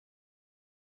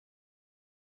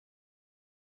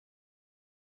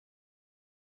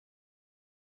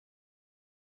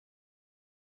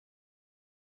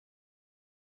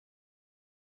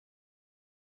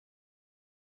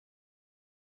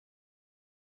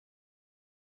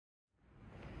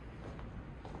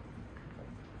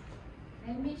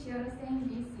Let me share the same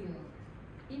with you.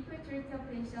 If we treat a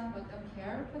patient but don't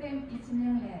care for them, it's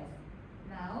meaningless.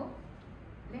 Now,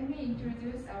 let me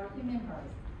introduce our team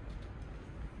members.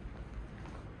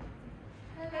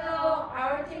 Hello,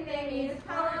 our team name is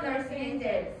Power Nursing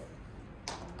Angels.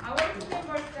 Our team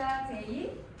members are Jay,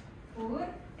 Boon,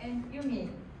 and Yumin.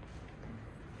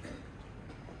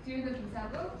 Do you know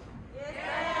Kim-Sabu?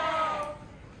 Yes!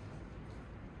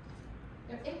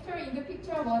 The actor in the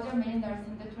picture was a male nurse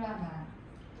in the drama.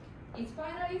 It's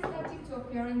finally starting to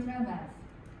appear in dramas.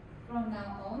 From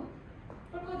now on,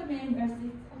 follow the male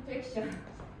nurse's attraction.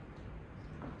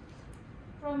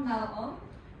 From now on,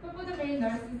 follow the male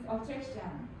nurse's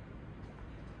attraction.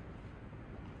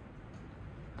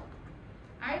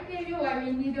 I'll tell you why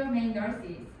we need male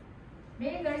nurses.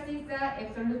 Male nurses are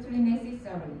absolutely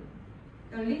necessary.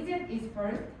 The reason is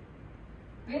first,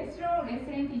 when strong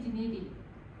restraint is needed.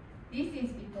 This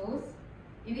is because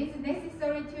it is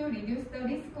necessary to reduce the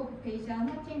risk of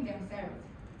patients hurting themselves.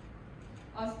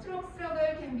 A strong struggle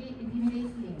can be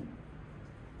intimidating.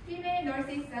 Female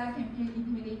nurses can feel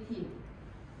intimidated.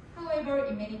 However,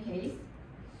 in many cases,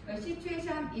 the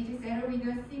situation is settled with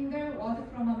a single word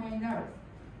from a male nurse.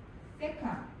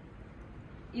 Second,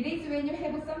 it is when you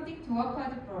have something to work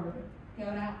hard for. There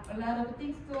are a lot of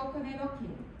things to work on and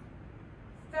working.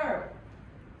 Third,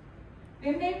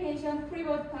 when male patient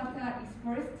private part is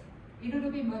first, it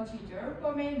will be much easier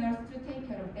for male nurse to take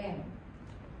care of them.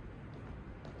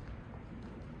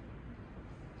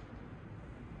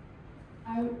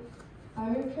 I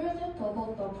will present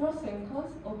about the pros and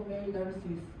cons of male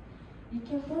nurses. It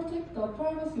can protect the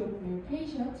privacy of male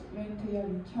patients when they are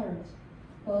in charge,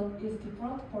 but it's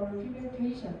different for female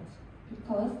patients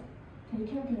because they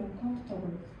can be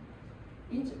uncomfortable.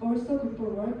 It's also good for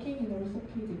working in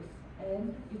orthopedics,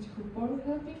 and it's good for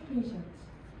helping patients.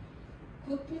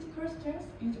 Good physical strength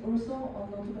is also an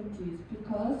advantage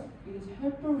because it is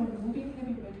helpful when moving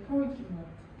heavy medical equipment.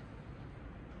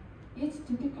 It's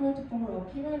difficult for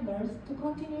a female nurse to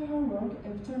continue her work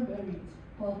after marriage,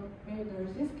 but male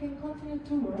nurses can continue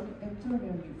to work after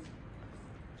marriage.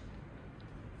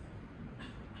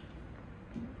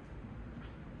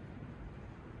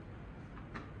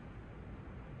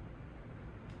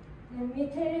 Let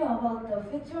me tell you about the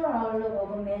future outlook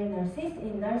of male nurses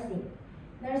in nursing.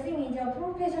 Nursing is a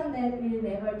profession that will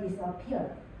never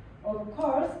disappear. Of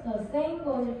course, the same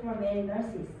goes for male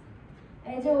nurses.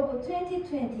 As of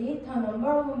 2020, the number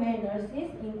of male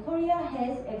nurses in Korea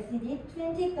has exceeded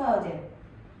 20,000.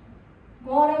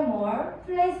 More and more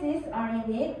places are in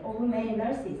need of male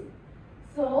nurses,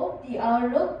 so the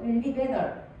outlook will be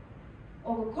better.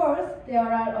 Of course, there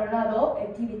are a lot of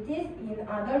activities in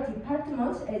other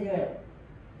departments as well.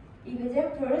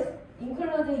 Examples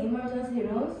include emergency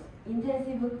rooms,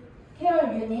 intensive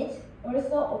care units,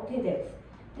 also orthopedics.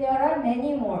 There are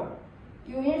many more.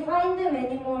 You will find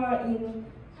many more in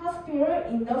hospital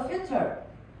in the future.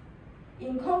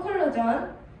 In conclusion,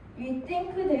 we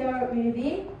think there will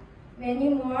be many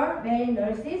more male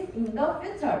nurses in the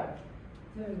future.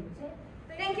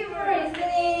 Thank you for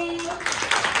listening.